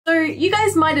you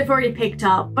guys might have already picked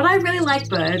up, but I really like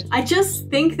birds. I just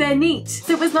think they're neat.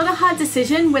 So it was not a hard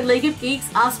decision when League of Geeks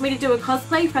asked me to do a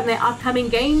cosplay from their upcoming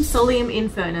game, Solium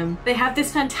Infernum. They have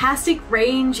this fantastic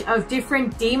range of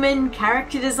different demon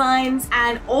character designs,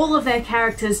 and all of their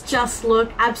characters just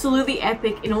look absolutely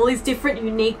epic in all these different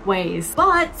unique ways.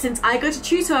 But since I got to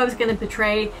choose who I was going to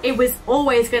portray, it was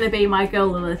always going to be my girl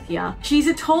Lilith here. She's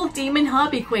a tall demon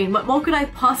harpy queen. What more could I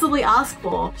possibly ask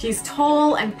for? She's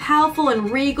tall and powerful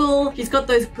and regal. She's got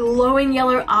those glowing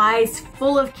yellow eyes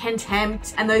full of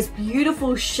contempt and those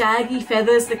beautiful shaggy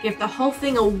feathers that give the whole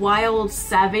thing a wild,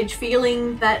 savage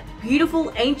feeling. That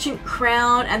beautiful ancient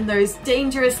crown and those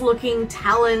dangerous looking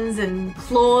talons and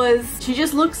claws. She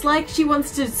just looks like she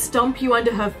wants to stomp you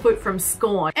under her foot from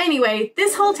scorn. Anyway,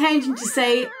 this whole tangent to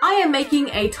say, I am making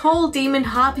a tall demon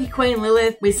harpy queen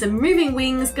Lilith with some moving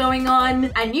wings going on,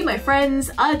 and you, my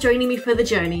friends, are joining me for the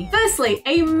journey. Firstly,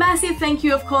 a massive thank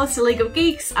you, of course, to League of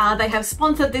Geeks. They have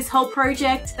sponsored this whole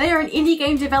project. They are an indie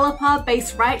game developer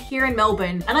based right here in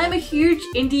Melbourne, and I'm a huge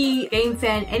indie game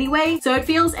fan anyway, so it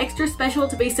feels extra special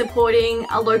to be supporting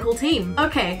a local team.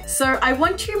 Okay, so I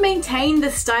want to maintain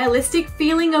the stylistic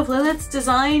feeling of Lilith's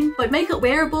design, but make it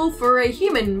wearable for a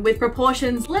human with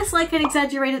proportions less like an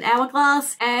exaggerated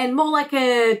hourglass and more like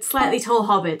a slightly tall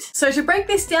hobbit. So to break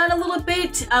this down a little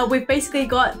bit, we've basically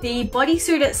got the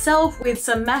bodysuit itself with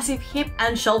some massive hip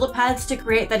and shoulder pads to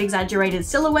create that exaggerated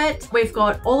silhouette. We've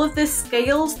got all of the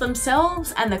scales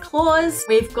themselves and the claws.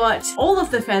 We've got all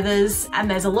of the feathers, and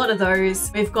there's a lot of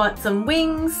those. We've got some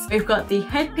wings. We've got the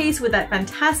headpiece with that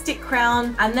fantastic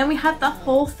crown, and then we have the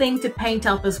whole thing to paint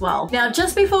up as well. Now,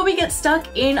 just before we get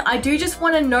stuck in, I do just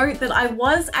want to note that I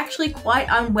was actually quite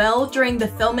unwell during the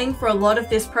filming for a lot of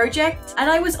this project, and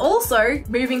I was also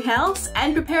moving house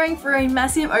and preparing for a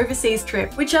massive overseas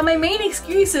trip, which are my main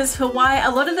excuses for why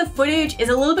a lot of the footage is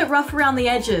a little bit rough around the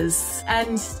edges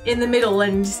and in the middle,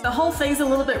 and the whole thing's a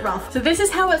little bit rough. So this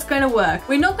is how it's going to work.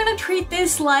 We're not going to treat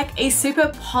this like a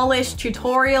super polished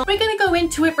tutorial. We're going to go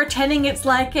into it pretending it's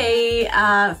like a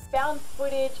found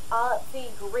footage, artsy,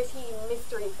 gritty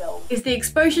mystery film. Is the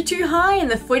exposure too high and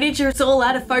the footage is all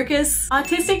out of focus?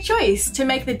 Artistic choice to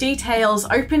make the details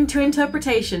open to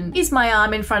interpretation. Is my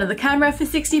arm in front of the camera for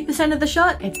 60% of the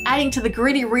shot? It's adding to the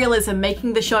gritty realism,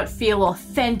 making the shot feel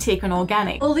authentic and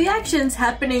organic. All the action's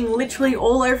happening literally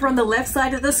all over on the left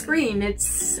side of the screen.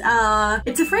 It's a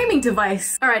framing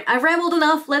device. All right, I've rambled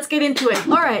enough. Let's get into it.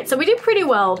 All right, so we did pretty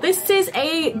well. This is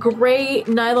a gray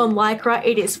nylon lycra.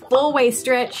 It is 4-way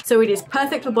stretch, so it is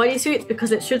perfect for bodysuits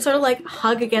because it should sort of like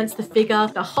hug against the figure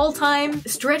the whole time.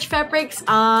 Stretch fabrics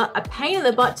are a pain in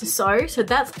the butt to sew, so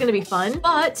that's going to be fun,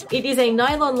 but it is a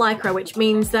nylon lycra, which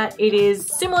means that it is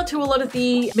similar to a lot of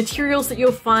the materials that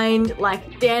you'll find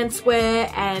like dance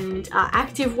wear and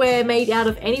active wear made out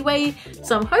of anyway,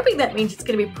 so I'm hoping that means it's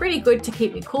going to be pretty good to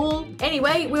keep me cool.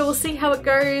 Anyway, we will see how it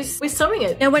goes with sewing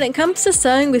it. Now, when it comes to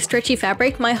sewing with stretchy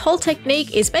fabric, my whole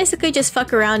technique is basically just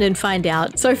fuck around and find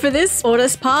out. So for this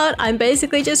shortest part, I'm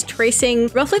basically just tracing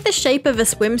roughly the shape of a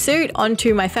swimsuit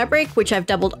onto my fabric, which I've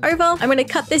doubled over. I'm going to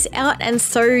cut this out and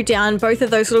sew down both of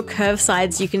those little curved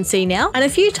sides you can see now. And a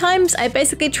few times I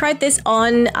basically tried this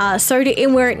on, sewed it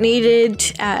in where it needed,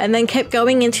 and then kept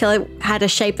going until it had a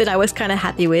shape that I was kind of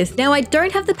happy with. Now, I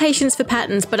don't have the patience for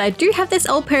patterns, but I do have this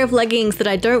old pair of leggings that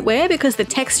I don't wear because the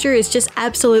texture is just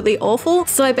absolutely awful.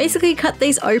 So I basically cut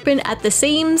these open at the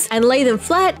seams and lay them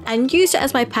flat and used it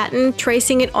as my pattern,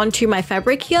 tracing it onto my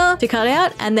fabric here to cut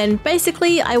out. And then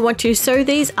basically I want to sew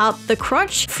these up the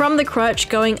crotch, from the crotch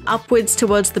going upwards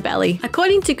towards the belly.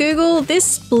 According to Google,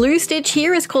 this blue stitch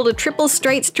here is called a triple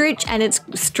straight stitch, and it's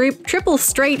triple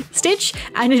straight stitch,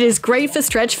 and it is great for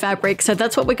stretch fabric. So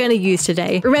that's what we're going to use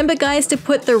today. Remember, guys, to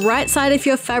put the right side of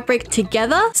your fabric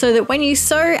together so that when you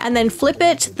sew and then flip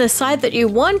it, the side that you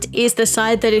want is the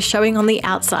side that is showing on the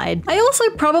outside. I also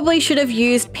probably should have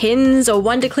used pins or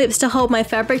wonder clips to hold my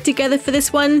fabric together for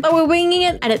this one, but we're winging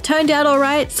it and it turned out all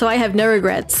right, so I have no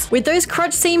regrets. With those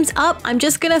crotch seams up, I'm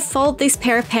just going to fold this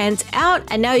pair of pants out,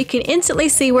 and now you can instantly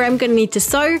see where I'm going to need to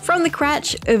sew from the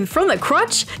crotch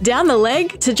down the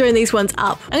leg to join these ones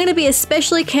up. I'm going to be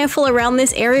especially careful around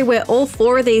this area where all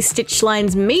 4 of these stitch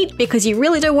lines meet because you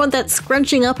really don't want that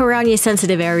scrunching up around your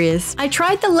sensitive areas. I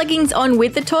tried the leggings on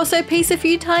with the torso piece a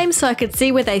few times so I could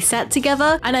see where they sat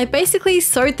together, and I basically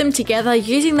sewed them together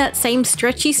using that same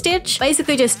stretchy stitch,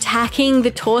 basically just tacking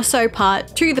the torso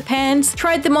part to the pants.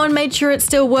 Tried them on, made sure it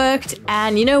still worked,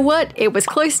 and you know what? It was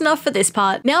close enough for this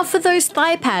part. Now for those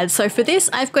thigh pads. So for this,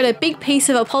 I've got a big piece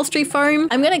of upholstery foam.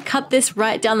 I'm going to cut this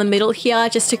right down the middle here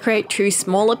just to create 2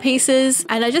 smaller pieces,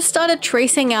 and I just started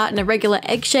tracing out in a regular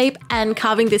egg shape and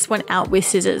carving this one out with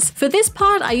scissors. For this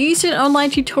part, I used an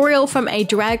online tutorial style from a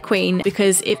drag queen,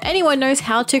 because if anyone knows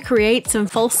how to create some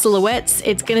false silhouettes,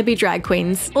 it's gonna be drag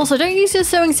queens. Also, don't use your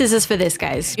sewing scissors for this,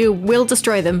 guys. You will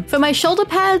destroy them. For my shoulder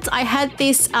pads, I had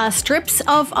these strips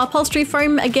of upholstery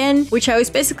foam again, which I was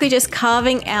basically just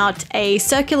carving out a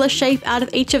circular shape out of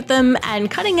each of them and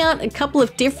cutting out a couple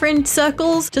of different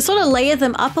circles to sort of layer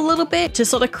them up a little bit to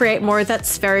sort of create more of that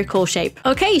spherical shape.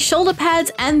 Okay, shoulder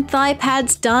pads and thigh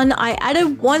pads done. I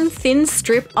added one thin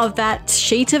strip of that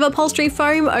sheet of upholstery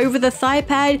foam over the thigh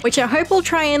pad, which I hope will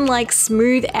try and like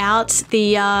smooth out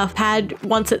the pad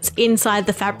once it's inside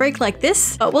the fabric like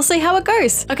this, but we'll see how it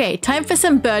goes. Okay, time for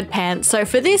some bird pants. So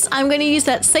for this, I'm going to use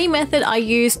that same method I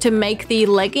used to make the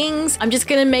leggings. I'm just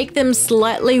going to make them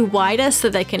slightly wider so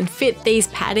they can fit these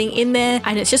padding in there,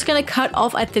 and it's just going to cut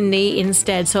off at the knee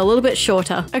instead, so a little bit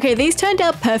shorter. Okay, these turned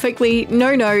out perfectly,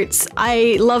 no notes.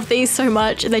 I love these so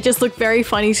much. They just look very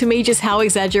funny to me, just how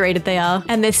exaggerated they are.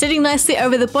 And they're sitting nicely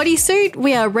over the bodysuit.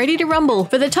 We are ready to rumble.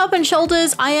 For the top and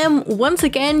shoulders, I am once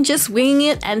again just winging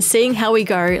it and seeing how we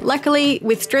go. Luckily,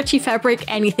 with stretchy fabric,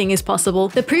 anything is possible.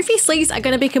 The poofy sleeves are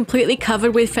going to be completely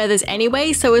covered with feathers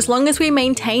anyway, so as long as we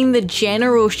maintain the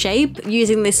general shape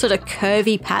using this sort of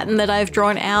curvy pattern that I've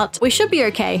drawn out, we should be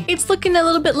okay. It's looking a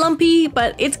little bit lumpy,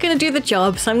 but it's going to do the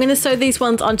job, so I'm going to sew these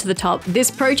ones onto the top.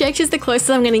 This project is the closest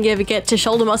I'm going to ever get to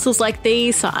shoulder muscles like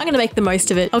these, so I'm going to make the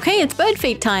most of it. Okay, it's bird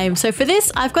feet time. So for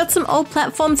this, I've got some old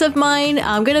platforms of mine.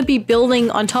 I'm going to be building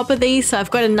on top of these, so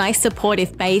I've got a nice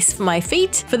supportive base for my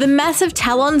feet. For the massive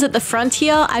talons at the front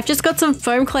here, I've just got some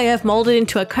foam clay I've molded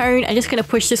into a cone. I'm just going to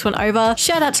push this one over.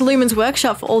 Shout out to Lumin's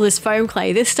workshop for all this foam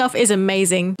clay. This stuff is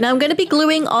amazing. Now I'm going to be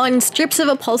gluing on strips of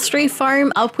upholstery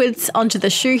foam upwards onto the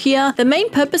shoe here. The main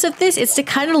purpose of this is to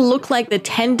kind of look like the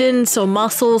tendons or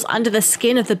muscles under the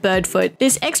skin of the bird foot.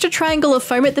 This extra triangle of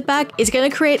foam at the back is going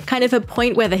to create kind of a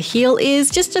point where the heel is,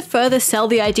 just to further sell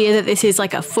the idea that this is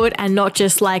like a foot and not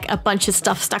just like a bunch of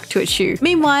stuff stuck to a shoe.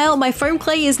 Meanwhile, my foam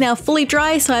clay is now fully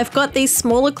dry, so I've got these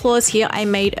smaller claws here I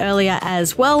made earlier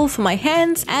as well for my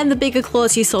hands, and the bigger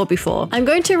claws you saw before. I'm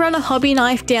going to run a hobby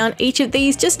knife down each of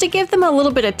these just to give them a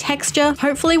little bit of texture.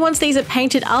 Hopefully once these are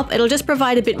painted up, it'll just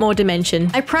provide a bit more dimension.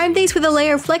 I primed these with a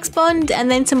layer of Flex Bond and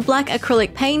then some black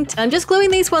acrylic paint. I'm just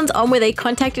gluing these ones on with a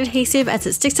contact adhesive as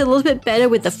it sticks a little bit better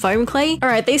with the foam clay.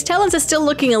 Alright, these talons are still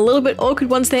looking a little bit awkward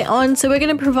once they're on, so we're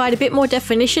going to provide a bit more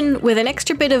definition with an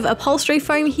extra bit of upholstery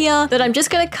foam here that I'm just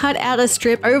going to cut out a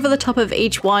strip over the top of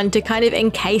each one to kind of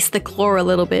encase the claw a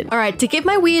little bit. Alright, to give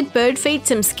my weird bird feet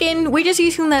some skin, we're just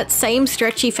using that same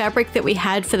stretchy fabric that we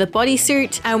had for the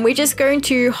bodysuit, and we're just going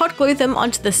to hot glue them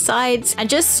onto the sides and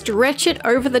just stretch it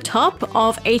over the top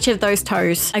of each of those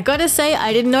toes. I gotta say,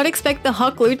 I did not expect the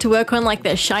hot glue to work on like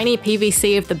the shiny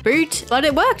PVC of the boot, but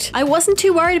it worked. I wasn't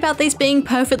too worried about these being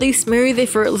perfectly smooth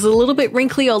if it was a little bit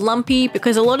wrinkly or lumpy,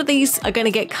 because a lot of these are going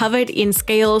to get covered in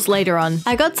scales later on.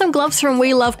 I got some gloves from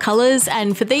We Love Colors,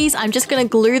 and for these I'm just going to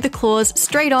glue the claws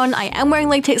straight on. I am wearing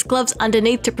latex gloves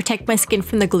underneath to protect my skin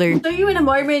from the glue. I'll show you in a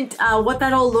moment what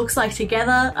that all looks like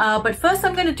together, but first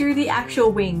I'm going to do the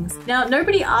actual wings. Now,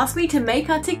 nobody asked me to make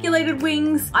articulated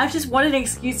wings. I've just wanted an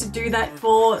excuse to do that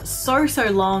for so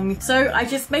long, so I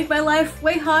just made my life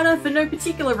way harder for no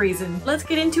particular reason. Let's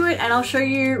get into it and I'll show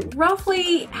you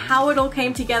roughly how it all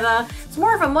came together. It's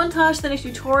more of a montage than a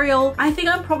tutorial. I think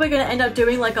I'm probably going to end up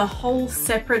doing like a whole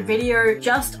separate video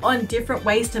just on different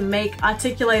ways to make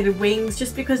articulated wings,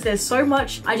 just because there's so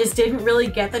much I just didn't really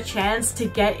get the chance to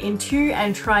get into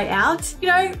and try out. You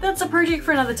know, that's a project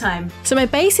for another time. So my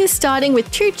base is starting with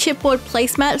two chipboard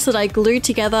placemats that I glued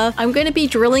together. I'm going to be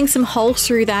drilling some holes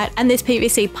through that and this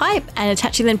PVC pipe and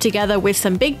attaching them together with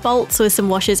some big bolts with some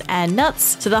washers and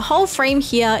nuts. So the whole frame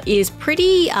here is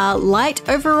pretty light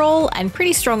overall and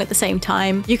pretty strong at the same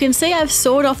time. You can see I've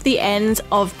sawed off the ends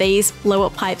of these blow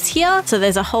up pipes here, so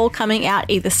there's a hole coming out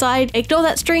either side. Ignore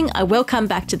that string, I will come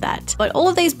back to that. But all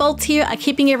of these bolts here are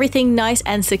keeping everything nice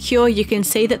and secure. You can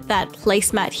see that that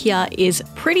placemat here is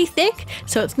pretty thick,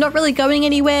 so it's not really going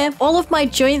anywhere. All of my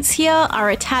joints here are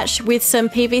attached with some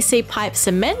PVC pipe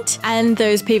cement and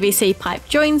those PVC pipe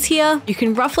joins here. You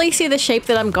can roughly see the shape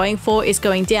that I'm going for is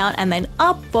going down and then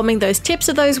up, forming those tips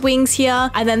of those wings here.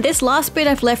 And then this last bit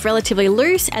I've left relatively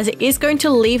loose, as it is going to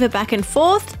lever back and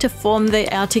forth to form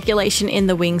the articulation in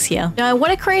the wings here. Now I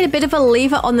want to create a bit of a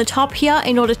lever on the top here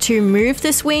in order to move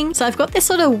this wing. So I've got this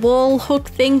sort of wall hook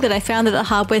thing that I found at the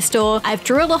hardware store. I've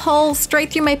drilled a hole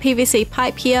straight through my PVC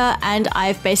pipe here, and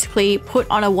I've basically put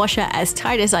on a washer as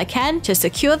tight as I can to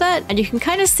secure that. And you can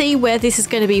kind of see where this is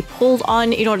going to be pulled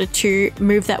on in order to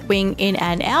move that wing in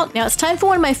and out. Now it's time for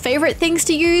one of my favorite things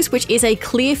to use, which is a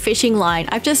clear fishing line.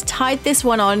 I've just tied this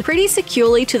one on pretty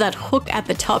securely to that hook at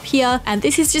the top here, and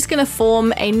this is just going to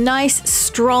form a nice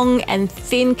strong long and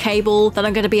thin cable that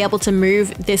I'm going to be able to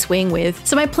move this wing with.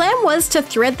 So my plan was to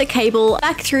thread the cable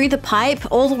back through the pipe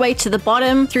all the way to the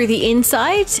bottom through the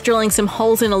inside, drilling some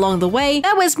holes in along the way.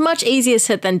 That was much easier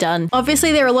said than done.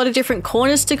 Obviously there are a lot of different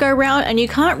corners to go around and you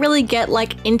can't really get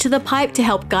like into the pipe to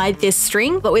help guide this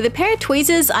string, but with a pair of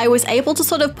tweezers I was able to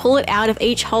sort of pull it out of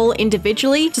each hole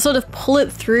individually to sort of pull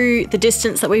it through the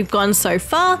distance that we've gone so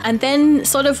far, and then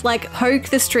sort of like poke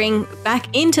the string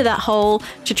back into that hole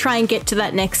to try and get to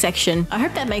that next section. I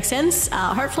hope that makes sense.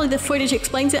 Hopefully the footage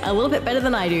explains it a little bit better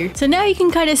than I do. So now you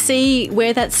can kind of see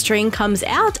where that string comes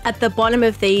out at the bottom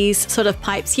of these sort of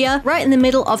pipes here, right in the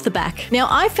middle of the back. Now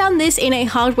I found this in a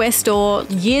hardware store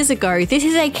years ago. This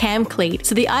is a cam cleat.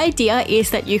 So the idea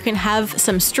is that you can have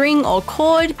some string or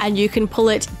cord and you can pull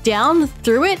it down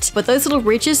through it, but those little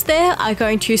ridges there are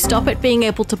going to stop it being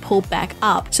able to pull back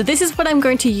up. So this is what I'm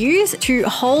going to use to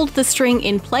hold the string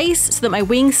in place so that my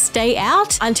wings stay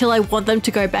out until I want them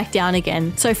to go back down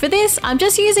again. So for this, I'm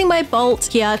just using my bolt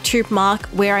here to mark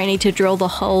where I need to drill the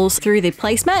holes through the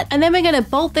placemat, and then we're going to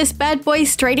bolt this bad boy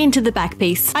straight into the back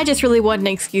piece. I just really want an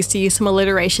excuse to use some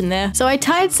alliteration there. So I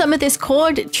tied some of this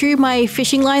cord to my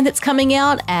fishing line that's coming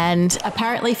out and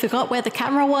apparently forgot where the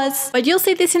camera was, but you'll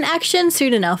see this in action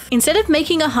soon enough. Instead of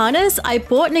making a harness, I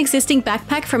bought an existing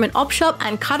backpack from an op shop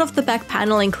and cut off the back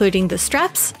panel including the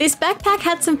straps. This backpack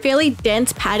had some fairly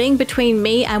dense padding between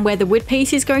me and where the wood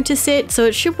piece is going to sit, so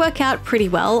it should work out pretty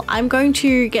well. I'm going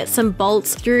to get some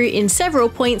bolts through in several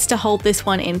points to hold this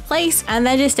one in place, and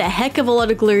then just a heck of a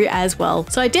lot of glue as well.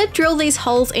 So I did drill these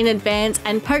holes in advance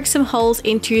and poke some holes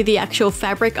into the actual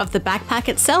fabric of the backpack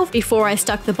itself before I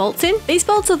stuck the bolts in. These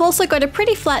bolts have also got a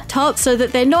pretty flat top so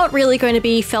that they're not really going to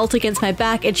be felt against my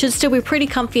back. It should still be pretty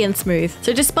comfy and smooth.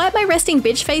 So despite my resting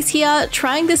bitch face here,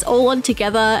 trying this all on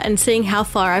together and seeing how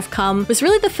far I've come was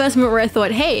really the first moment where I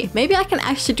thought, hey, maybe I can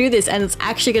actually do this and it's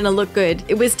actually going to look good.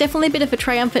 It was definitely a bit of a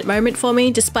triumphant moment for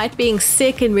me, despite being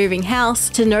sick and moving house,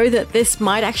 to know that this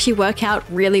might actually work out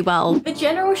really well. The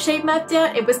general shape mapped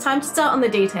out, it was time to start on the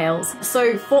details.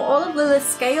 So for all of Lilith's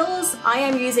scales, I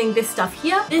am using this stuff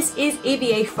here. This is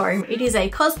EVA foam. It is a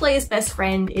cosplayer's best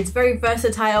friend. It's very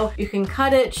versatile. You can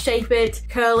cut it, shape it,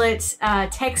 curl it,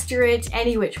 texture it,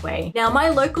 any which way. Now my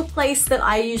local place that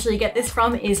I usually get this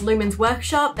from is Lumin's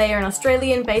workshop. They are an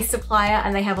Australian based supplier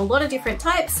and they have a lot of different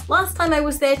types. Last time I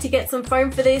was there to get some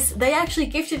foam for this, they actually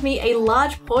gifted me a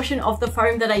large portion of the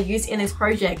foam that I used in this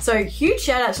project. So huge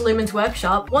shout out to Lumin's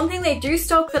workshop. One thing they do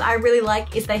stock that I really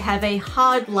like is they have a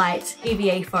hard light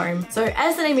EVA foam. So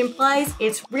as the name implies,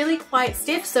 it's really quite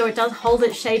stiff, so it does hold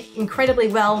its shape incredibly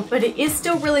well, but it is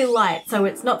still really light, so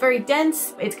it's not very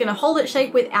dense. It's going to hold its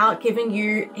shape without giving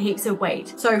you heaps of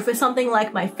weight. So for something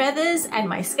like my feathers and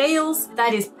my scales,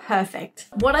 that is perfect.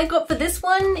 What I got for this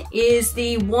one is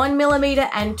the 1mm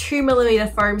and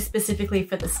 2mm foam specifically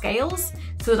for the scales,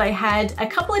 so that I had a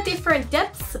couple of different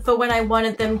depths for when I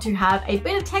wanted them to have a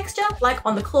bit of texture, like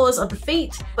on the claws of the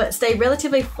feet, but stay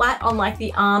relatively flat on like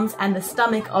the arms and the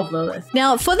stomach of Lilith.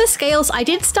 Now for the scales, I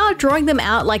did start drawing them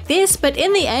out like this, but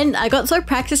in the end, I got so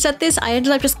practiced at this, I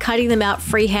ended up just cutting them out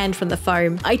freehand from the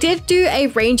foam. I did do a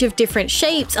range of different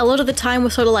shapes. A lot of the time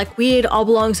was sort of like weird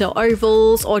oblongs or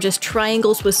ovals or just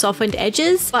triangles with softened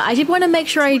edges, but I did want to make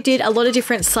sure I did a lot of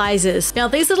different sizes. Now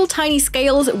these little tiny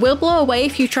scales will blow away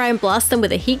if you try and blast them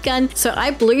with a heat gun, so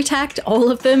I blue tacked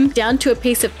all of them down to a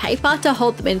piece of paper to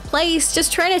hold them in place,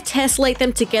 just trying to tessellate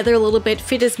them together a little bit,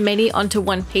 fit as many onto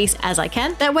one piece as I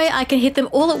can. That way I can hit them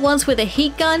all at once with a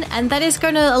heat gun, and that is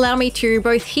going to allow me to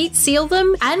both heat seal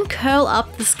them and curl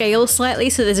up the scales slightly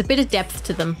so there's a bit of depth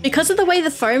to them. Because of the way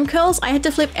the foam curls, I had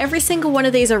to flip every single one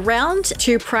of these around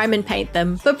to prime and paint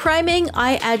them. For priming,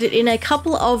 I added in a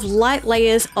couple of light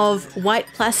layers of white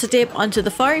Plastidip onto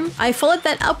the foam. I followed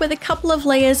that up with a couple of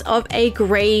layers of a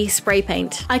grey spray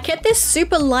paint. I kept this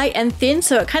super light and thin,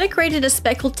 so it kind of created a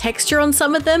speckled texture on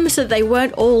some of them so they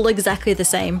weren't all exactly the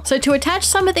same. So to attach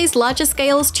some of these larger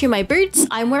scales to my boots,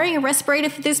 I'm wearing a respirator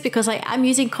for this because I am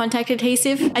using contact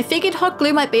adhesive. I figured hot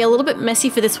glue might be a little bit messy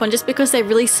for this one just because they're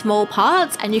really small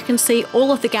parts and you can see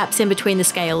all of the gaps in between the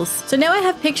scales. So now I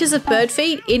have pictures of bird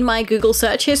feet in my Google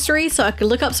search history so I can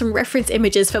look up some reference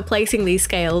images for placing these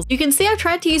scales. You can see I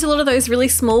tried to use a lot of those really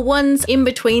small ones in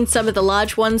between some of the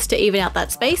large ones to even out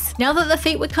that space. Now that the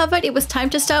feet were covered, it was time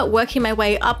to start working my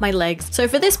way up my legs. So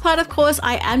for this part, of course,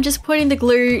 I am just putting the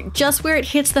glue just where it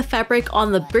hits the fabric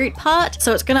on the boot part,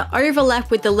 so it's going to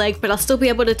overlap with the leg, but I'll still be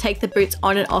able to take the boots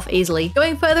on and off easily.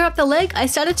 Going further up the leg, I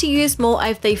started to use more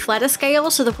of the flatter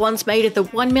scales, so the ones made of the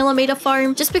 1mm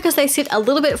foam, just because they sit a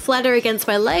little bit flatter against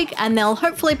my leg and they'll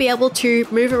hopefully be able to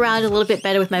move around a little bit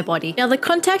better with my body. Now the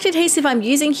contact adhesive I'm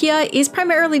using here is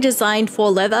primarily designed for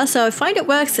leather, so I find it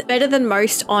works works better than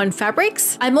most on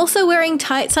fabrics. I'm also wearing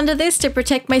tights under this to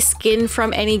protect my skin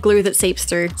from any glue that seeps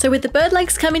through. So with the bird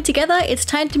legs coming together, it's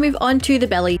time to move on to the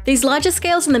belly. These larger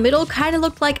scales in the middle kind of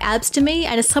look like abs to me,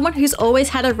 and as someone who's always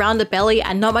had a rounder belly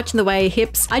and not much in the way of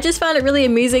hips, I just found it really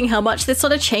amusing how much this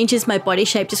sort of changes my body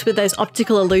shape just with those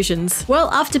optical illusions. Well,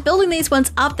 after building these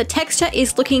ones up, the texture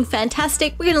is looking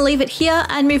fantastic. We're gonna leave it here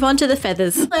and move on to the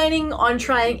feathers. Planning on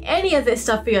trying any of this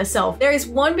stuff for yourself, there is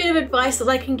one bit of advice that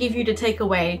I can give you to take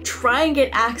away. Try and get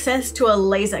access to a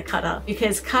laser cutter,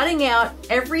 because cutting out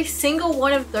every single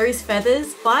one of those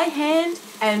feathers by hand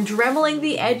and dremeling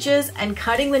the edges and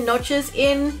cutting the notches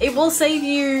in, it will save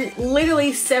you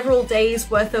literally several days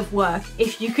worth of work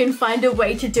if you can find a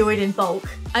way to do it in bulk.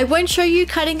 I won't show you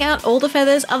cutting out all the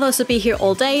feathers, otherwise will be here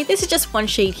all day. This is just one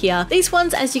sheet here. These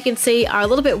ones, as you can see, are a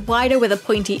little bit wider with a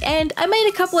pointy end. I made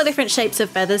a couple of different shapes of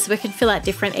feathers so we can fill out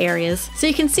different areas. So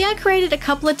you can see I created a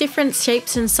couple of different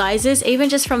shapes and sizes, even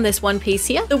just from this one piece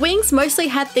here. The wings mostly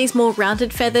had these more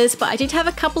rounded feathers, but I did have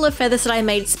a couple of feathers that I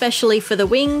made specially for the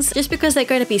wings, just because they're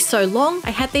going to be so long.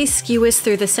 I had these skewers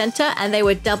through the center and they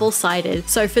were double-sided.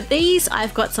 So for these,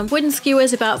 I've got some wooden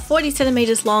skewers about 40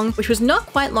 centimeters long, which was not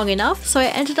quite long enough. So I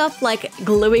ended up like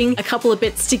gluing a couple of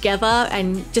bits together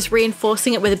and just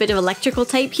reinforcing it with a bit of electrical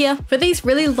tape here. For these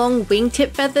really long wingtip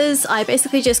feathers, I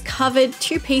basically just covered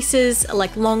two pieces,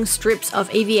 like long strips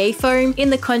of EVA foam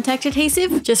in the contact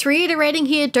adhesive. Just reiterating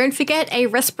here, don't forget a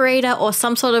respirator or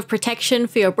some sort of protection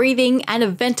for your breathing and a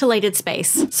ventilated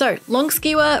space. So long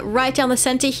skewer right down the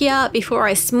center here before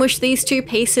I smush these two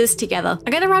pieces together.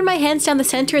 I'm going to run my hands down the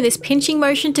center in this pinching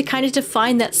motion to kind of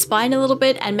define that spine a little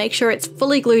bit and make sure it's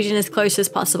fully glued in as close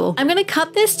as possible. I'm going to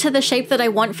cut this to the shape that I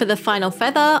want for the final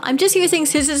feather. I'm just using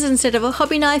scissors instead of a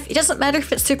hobby knife. It doesn't matter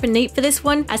if it's super neat for this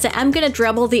one, as I am going to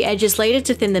dremel the edges later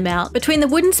to thin them out. Between the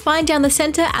wooden spine down the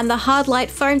center and the hard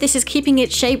light foam, this is keeping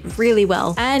its shape really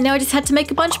well. And now I just had to make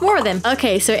a bunch more of them.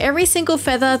 Okay, so every single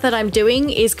feather that I'm doing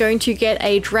is going to get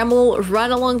a Dremel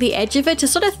run along the edge of it to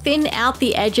sort of thin out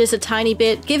the edges a tiny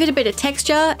bit, give it a bit of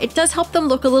texture. It does help them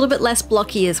look a little bit less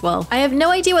blocky as well. I have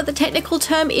no idea what the technical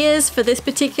term is for this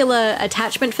particular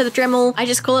attachment for the Dremel. I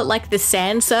just call it like the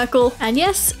sand circle. And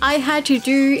yes, I had to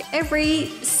do every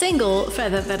single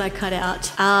feather that I cut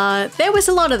out. There was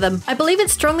a lot of them. I believe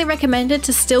it's strongly recommended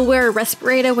to still wear a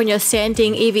respirator when you're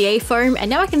sanding EVA foam, and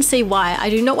now I can see why. I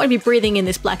do not want to be breathing in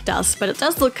this black dust, but it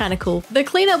does look kind of cool. The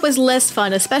cleanup was less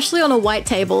fun, especially on a white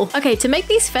table. Okay, to make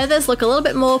these feathers look a little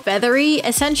bit more feathery,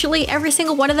 essentially every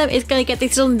single one of them is going to get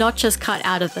these little notches cut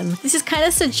out of them. This is kind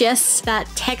of suggests that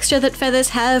texture that feathers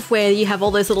have, where you have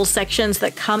all those little sections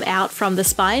that come out from the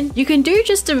spine. You can do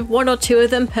just one or two of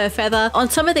them per feather. On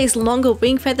some of these longer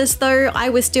wing feathers though, I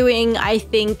was doing, I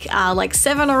think, like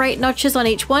 7 or 8 notches on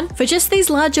each one. For just these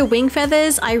larger wing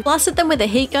feathers, I blasted them with a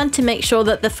heat gun to make sure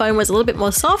that the foam was a little bit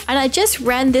more soft, and I just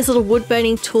ran this little wood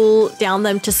burning tool down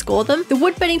them to score them. The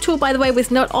wood burning tool, by the way,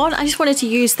 was not on. I just wanted to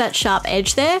use that sharp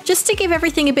edge there just to give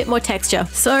everything a bit more texture.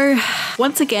 So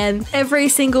once again, every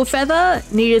single feather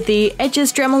needed the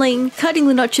edges dremeling, cutting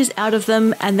the notches out of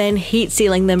them, and then heat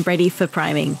sealing them ready for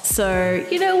priming. So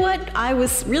you know what? I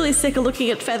was really sick of looking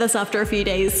at feathers after a few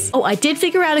days. Oh, I did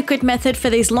figure out a good method for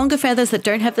these longer feathers that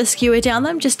don't have the skewer down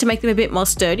them, just to make them a bit more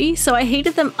sturdy. So I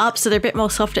heated them up so they're a bit more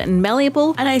softer and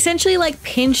malleable, and I essentially like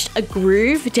pinched a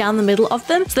groove down the middle of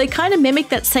them. So they kind of mimic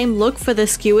that same look for the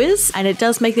skewers, and it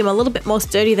does make them a little bit more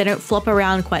sturdy. They don't flop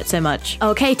around quite so much.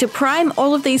 Okay, to prime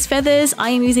all of these feathers, I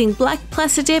am using black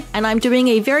Plastidip, and I'm doing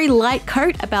a very light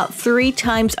coat about 3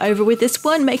 times over with this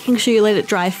one, making sure you let it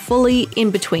dry fully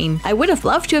in between. I would have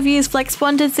loved to have used Flex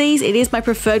Bond as these. It is my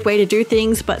preferred way to do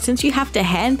things, but since you have to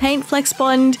hand paint Flex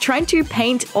Bond, trying to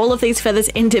paint all of these feathers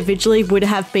individually would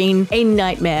have been a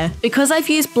nightmare. Because I've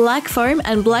used black foam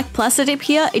and black Plastidip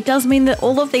here, it does mean that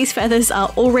all of these feathers are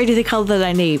already the color that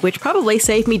I need, which probably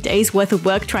saved me days worth of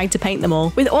work trying to paint them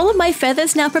all. With all of my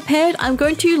feathers now prepared, I'm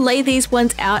going to lay these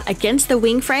ones out against the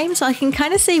wing frame so I can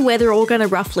kind of see where they're all going to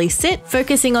roughly sit,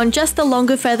 focusing on just the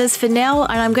longer feathers for now.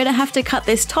 And I'm going to have to cut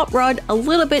this top rod a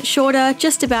little bit shorter,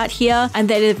 just about here, and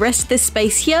then the rest of this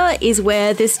space here is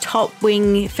where this top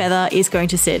wing feather is going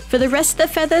to sit. For the rest of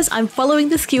the feathers, I'm following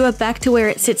the skewer back to where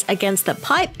it sits against the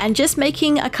pipe and just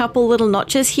making a couple little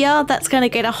notches here. That's going to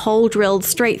get a hole drilled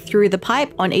straight through the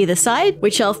pipe on either side,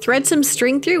 which I'll thread some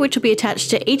string through, which will be attached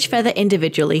to each feather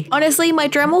individually. Honestly, my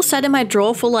Dremel sat in my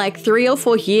drawer for like 3 or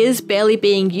 4 years, barely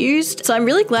being used, so I'm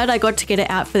really glad I got to get it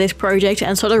out for this project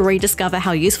and sort of rediscover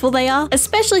how useful they are,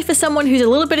 especially especially for someone who's a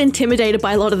little bit intimidated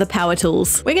by a lot of the power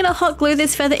tools. We're gonna hot glue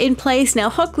this feather in place. Now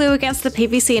hot glue against the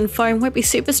PVC and foam won't be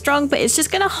super strong, but it's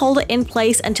just gonna hold it in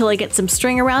place until I get some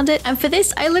string around it. And for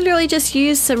this, I literally just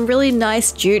used some really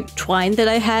nice jute twine that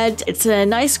I had. It's a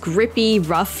nice grippy,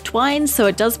 rough twine, so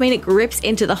it does mean it grips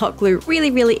into the hot glue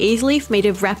really easily for me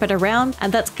to wrap it around,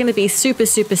 and that's gonna be super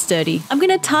sturdy. I'm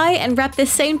gonna tie and wrap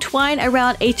this same twine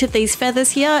around each of these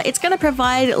feathers here. It's gonna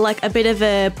provide like a bit of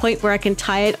a point where I can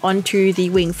tie it onto the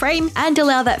wing frame and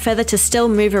allow that feather to still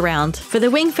move around. For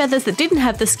the wing feathers that didn't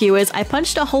have the skewers, I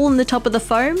punched a hole in the top of the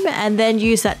foam and then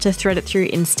used that to thread it through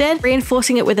instead,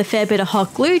 reinforcing it with a fair bit of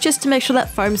hot glue just to make sure that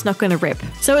foam's not gonna rip.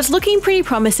 So it's looking pretty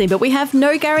promising, but we have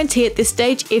no guarantee at this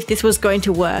stage if this was going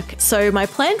to work. So my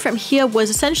plan from here was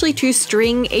essentially to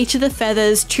string each of the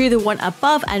feathers to the one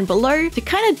above and below to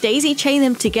kind of daisy chain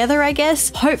them together, I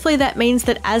guess. Hopefully that means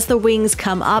that as the wings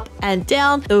come up and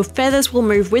down, the feathers will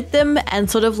move with them and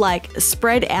sort of like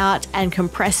spread out and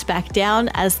compress back down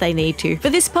as they need to. For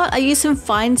this part, I used some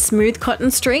fine smooth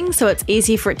cotton string so it's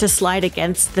easy for it to slide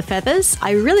against the feathers.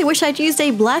 I really wish I'd used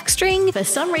a black string. For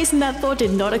some reason that thought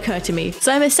did not occur to me.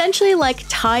 So I'm essentially like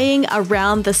tying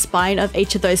around the spine of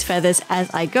each of those feathers as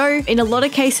I go. In a lot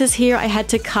of cases here, I had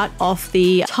to cut off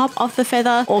the top of the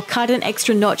feather or cut an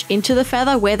extra notch into the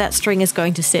feather where that string is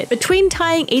going to sit. Between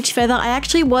tying each feather, I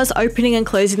actually was opening and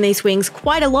closing these wings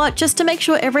quite a lot just to make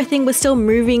sure everything was still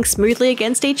moving smoothly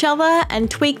against each other and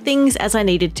tweak things as I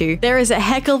needed to. There is a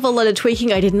heck of a lot of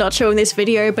tweaking I did not show in this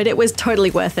video, but it was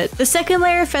totally worth it. The second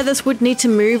layer of feathers would need to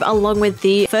move along with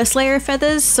the first layer of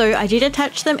feathers, so I did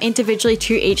attach them individually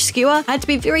to each skewer. I had to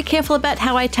be very careful about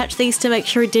how I attached these to make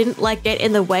sure it didn't like get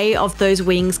in the way of those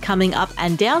wings coming up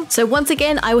and down. So once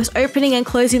again, I was opening and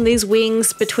closing these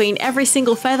wings between every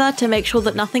single feather to make sure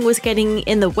that nothing was getting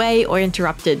in the way or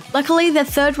interrupted. Luckily, the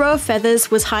third row of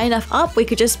feathers was high enough up, we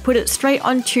could just put it straight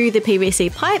onto the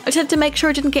PVC pipe. I just had to make sure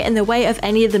it didn't get in the way of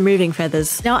any of the moving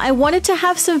feathers. Now, I wanted to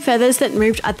have some feathers that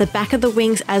moved at the back of the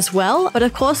wings as well, but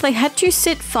of course they had to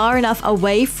sit far enough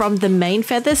away from the main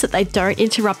feathers that they don't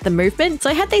interrupt the movement. So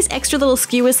I had these extra little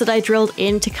skewers that I drilled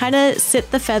in to kind of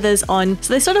sit the feathers on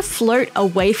so they sort of float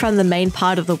away from the main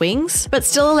part of the wings, but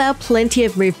still allow plenty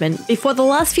of movement. Before the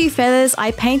last few feathers,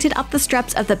 I painted up the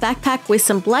straps of the backpack with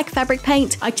some black fabric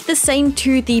paint. I did the same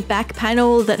to the back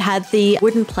panel that had the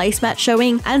wooden placemat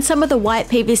showing and some of the white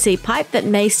PVC pipe that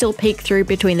may still peek through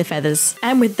between the feathers.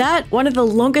 And with that, one of the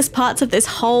longest parts of this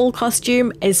whole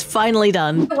costume is finally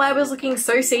done. I don't know why I was looking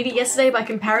so seedy yesterday by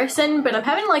comparison, but I'm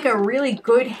having like a really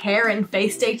good hair and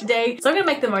face day today, so I'm gonna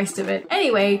make the most of it.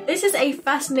 Anyway, this is a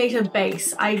fascinator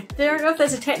base. I don't know if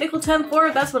there's a technical term for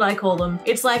it, that's what I call them.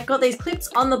 It's like got these clips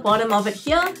on the bottom of it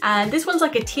here, and this one's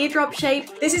like a teardrop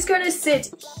shape. This is going to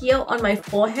sit here on my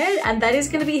forehead, and that is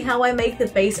going to be how I make the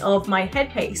base of my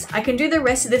headpiece. I can do the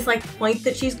rest of this like point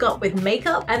that she's got with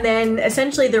makeup, and then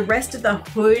essentially the rest of the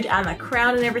hood and the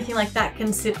crown and everything like that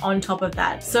can sit on top of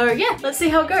that. So yeah, let's see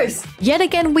how it goes. Yet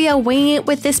again, we are winging it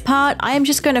with this part. I am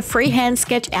just going to freehand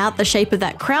sketch out the shape of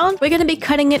that crown. We're going to be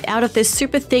cutting it out of this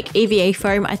super thick EVA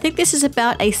foam. I think this is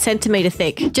about a centimeter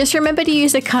thick. Just remember to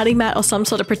use a cutting mat or some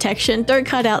sort of protection. Don't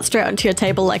cut out straight onto your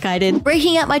table like I did.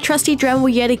 Breaking out my trusty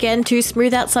Dremel yet again to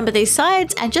smooth out some of these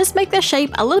sides and just make the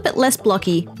shape a little bit less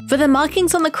blocky. For the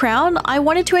markings on the crown, I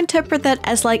wanted to interpret that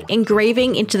as like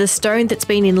engraving into the stone that's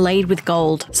been inlaid with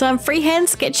gold. So I'm freehand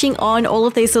sketching on all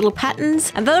of these little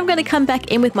patterns, and then I'm going to come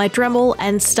back in with my Dremel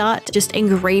and start just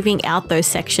engraving out those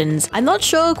sections. I'm not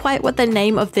sure quite what the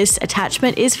name of this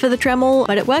attachment is for the Dremel,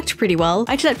 but it worked pretty well.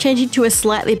 I ended up changing to a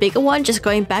slightly bigger one, just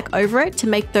going back over it to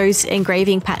make those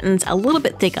engraving patterns a little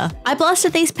bit thicker. I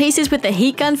blasted these pieces with the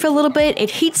heat gun for a little bit. It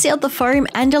heat sealed the foam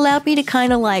and allowed me to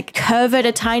kind of like curve it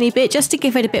a tiny bit just to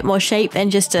give it a bit more shape than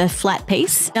just a flat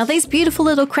piece. Now these beautiful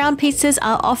little crown pieces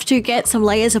are off to get some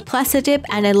layers of plaster dip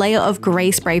and a layer of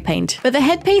grey spray paint. For the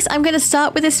headpiece, I'm going to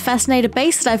start with this fascinator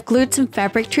base that I've glued some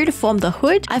fabric to form the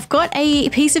hood. I've got a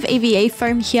piece of EVA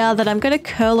foam here that I'm going to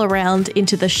curl around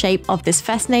into the shape of this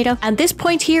fascinator, and this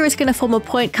point here is going to form a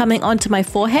point coming onto my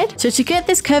forehead. So to get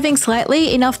this curving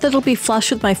slightly enough that it'll be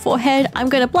flush with my forehead, I'm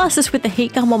going to blast this with the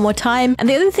heat gun one more time. And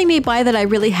the other thing nearby that I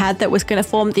really had that was going to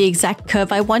form the exact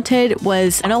curve I wanted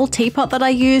was an old teapot that I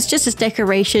used just as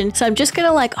decoration. So I'm just going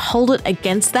to like hold it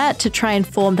against that to try and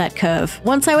form that curve.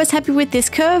 Once I was happy with this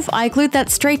curve, I glued that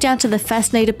straight down to the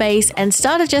fascinator base and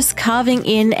started just carving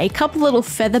in a couple little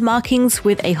feather markings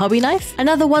with a hobby knife.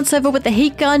 Another once over with the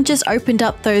heat gun just opened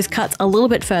up those cuts a little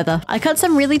bit further. I cut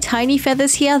some really tiny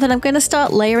feathers here that I'm going to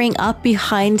start layering up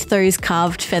behind those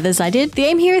carved feathers I did. The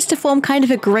aim here is to form kind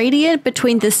of a gradient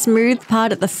between the smooth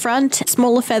part at the front,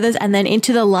 smaller feathers, and then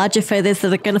into the larger feathers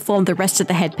that are going to form the rest of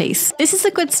the headpiece. This is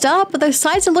a good start, but those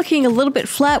sides are looking a little bit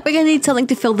flat, we're gonna need something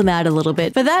to fill them out a little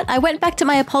bit. For that, I went back to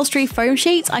my upholstery foam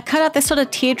sheets. I cut out this sort of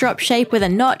teardrop shape with a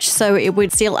notch so it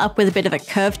would seal up with a bit of a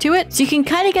curve to it. So you can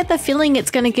kind of get the feeling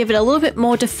it's going to give it a little bit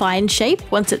more defined shape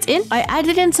once it's in. I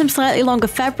added in some slightly longer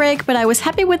fabric, but I was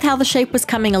happy with how the shape was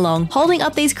coming along. Holding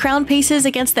up these crown pieces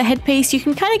against the headpiece, you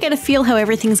can kind of get a feel how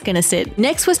everything's going to sit.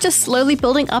 Next was just slowly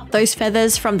building up those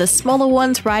feathers from the smaller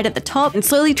ones right at the top and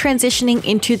slowly transitioning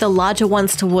into the larger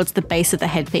ones towards the base of the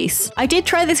headpiece. I did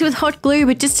try this with hot glue,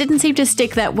 but just didn't seem to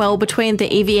stick that well between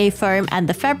the EVA foam and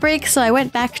the fabric, so I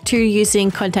went back to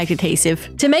using contact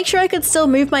adhesive. To make sure I could still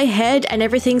move my head and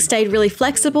everything stayed really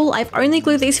flexible, I've only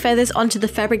glued these feathers onto the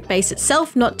fabric base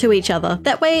itself, not to each other.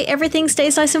 That way everything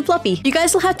stays nice and floppy. You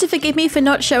guys will have to forgive me for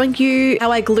not showing you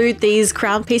how I glued these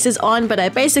crown pieces on, but I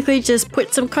basically just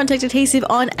put some contact adhesive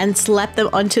on and slapped them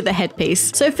onto the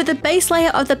headpiece. So for the base layer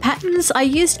of the patterns, I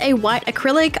used a white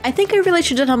acrylic. I think I really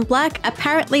should have done black.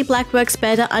 Apparently black works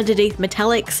better underneath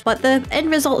metallics, but the end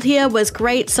result here was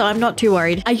great, so I'm not too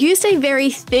worried. I used a very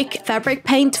thick fabric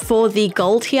paint for the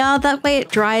gold here. That way it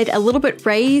dried a little bit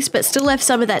raised, but still left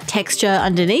some of that texture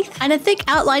underneath. And a thick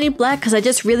outline in black because I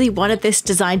just really wanted this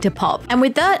design to pop. And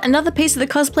with that, another piece of the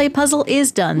cosplay puzzle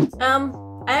is done.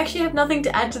 I actually have nothing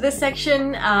to add to this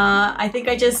section. I think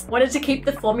I just wanted to keep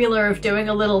the formula of doing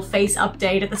a little face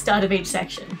update at the start of each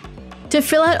section. To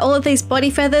fill out all of these body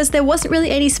feathers, there wasn't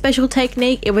really any special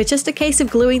technique. It was just a case of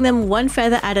gluing them one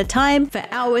feather at a time for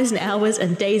hours and hours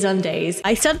and days on days.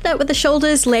 I started out with the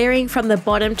shoulders, layering from the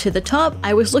bottom to the top.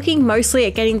 I was looking mostly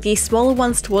at getting the smaller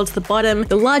ones towards the bottom,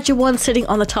 the larger ones sitting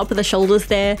on the top of the shoulders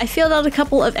there. I filled out a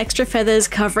couple of extra feathers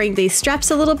covering these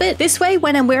straps a little bit. This way,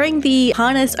 when I'm wearing the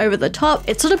harness over the top,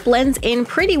 it sort of blends in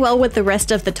pretty well with the rest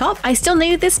of the top. I still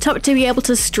needed this top to be able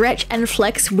to stretch and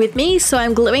flex with me, so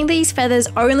I'm gluing these feathers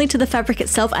only to the fabric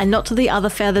itself and not to the other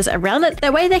feathers around it.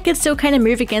 That way they can still kind of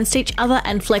move against each other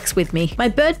and flex with me. My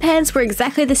bird pants were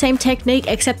exactly the same technique,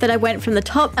 except that I went from the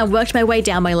top and worked my way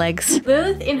down my legs.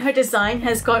 Lilith in her design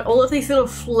has got all of these little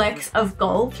flecks of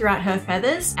gold throughout her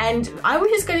feathers, and I was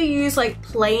just going to use like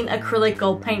plain acrylic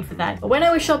gold paint for that. But when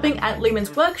I was shopping at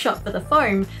Lumin's workshop for the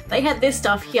foam, they had this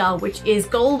stuff here, which is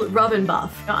gold rub and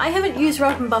buff. Now I haven't used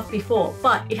rub and buff before,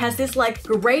 but it has this like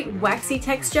great waxy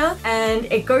texture and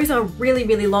it goes a really,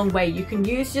 really long way. You can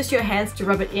use just your hands to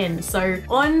rub it in. So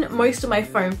on most of my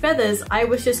foam feathers, I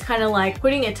was just kind of like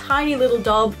putting a tiny little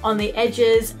dab on the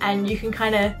edges, and you can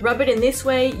kind of rub it in this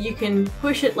way. You can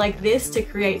push it like this to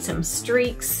create some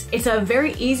streaks. It's a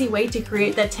very easy way to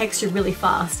create that texture really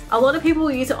fast. A lot of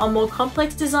people use it on more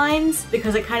complex designs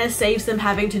because it kind of saves them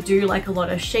having to do like a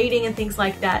lot of shading and things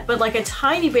like that. But like a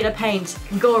tiny bit of paint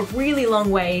can go a really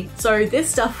long way. So this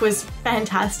stuff was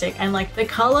fantastic, and like the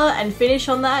color and finish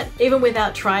on that, even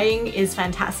without trying, is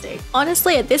fantastic.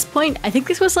 Honestly, at this point, I think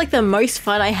this was like the most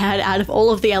fun I had out of all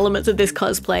of the elements of this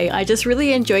cosplay. I just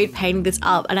really enjoyed painting this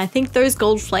up, and I think those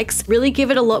gold flecks really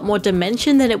give it a lot more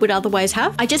dimension than it would otherwise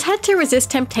have. I just had to resist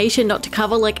temptation not to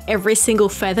cover like every single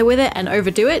feather with it and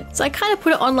overdo it, so I kind of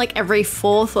put it on like every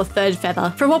fourth or third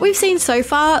feather. From what we've seen so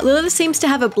far, Lilith seems to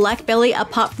have a black belly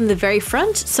apart from the very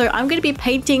front, so I'm going to be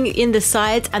painting in the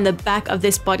sides and the back of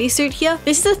this bodysuit here.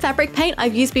 This is a fabric paint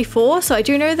I've used before, so I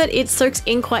do know that it soaks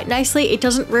in quite nicely. It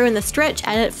doesn't ruin the stretch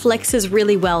and it flexes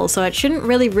really well, so it shouldn't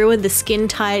really ruin the skin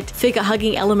tight, figure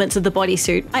hugging elements of the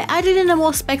bodysuit. I added in a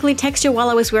more speckly texture while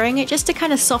I was wearing it just to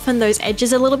kind of soften those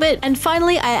edges a little bit. And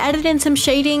finally, I added in some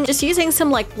shading, just using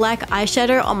some like black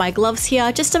eyeshadow on my gloves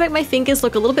here, just to make my fingers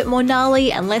look a little bit more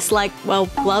gnarly and less like, well,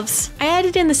 gloves. I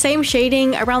added in the same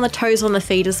shading around the toes on the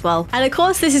feet as well. And of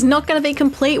course, this is not going to be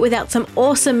complete without some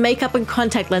awesome makeup and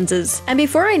contact lenses. And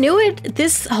before I knew it,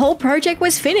 this whole project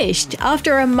was finished.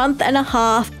 After a month and a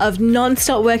half of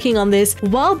non-stop working on this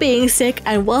while being sick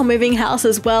and while moving house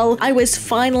as well, I was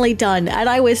finally done, and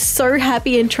I was so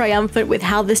happy and triumphant with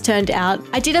how this turned out.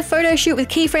 I did a photo shoot with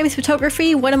Keyframes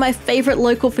Photography, one of my favorite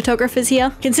local photographers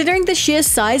here. Considering the sheer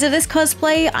size of this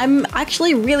cosplay, I'm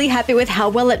actually really happy with how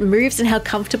well it moves and how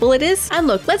comfortable it is. And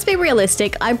look, let's be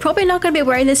realistic, I'm probably not going to be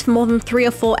wearing this for more than 3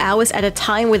 or 4 hours at a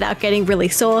time without getting really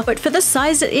sore, but for the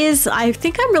size it is, I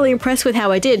think I'm really impressed with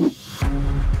how I did.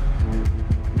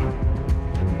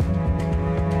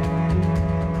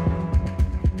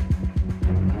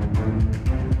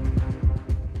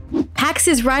 PAX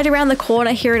is right around the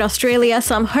corner here in Australia,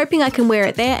 so I'm hoping I can wear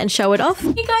it there and show it off.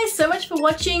 Thank you guys so much for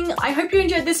watching. I hope you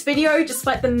enjoyed this video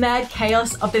despite the mad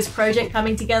chaos of this project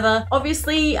coming together.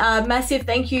 Obviously, massive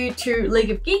thank you to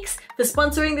League of Geeks for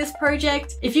sponsoring this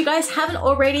project. If you guys haven't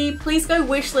already, please go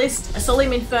wishlist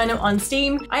Solium Infernum on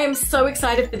Steam. I am so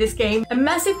excited for this game. A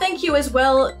massive thank you as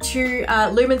well to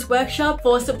Lumin's workshop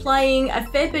for supplying a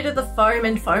fair bit of the foam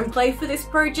and foam clay for this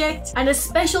project. And a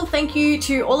special thank you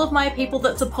to all of my people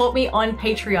that support me on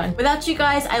Patreon. Without you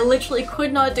guys, I literally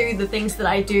could not do the things that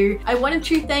I do. I wanted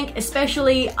to thank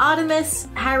especially Artemis,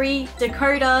 Harry,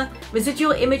 Dakota,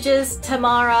 Residual Images,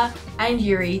 Tamara, and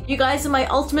Yuri. You guys are my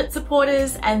ultimate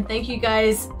supporters, and thank you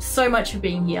guys so much for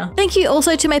being here. Thank you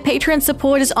also to my Patreon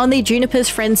supporters on the Juniper's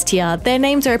Friends tier. Their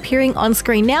names are appearing on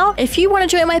screen now. If you want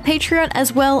to join my Patreon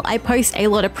as well, I post a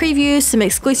lot of previews, some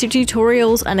exclusive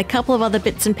tutorials, and a couple of other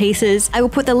bits and pieces. I will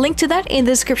put the link to that in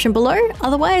the description below.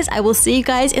 Otherwise, I will see you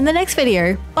guys in the next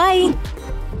video. Bye!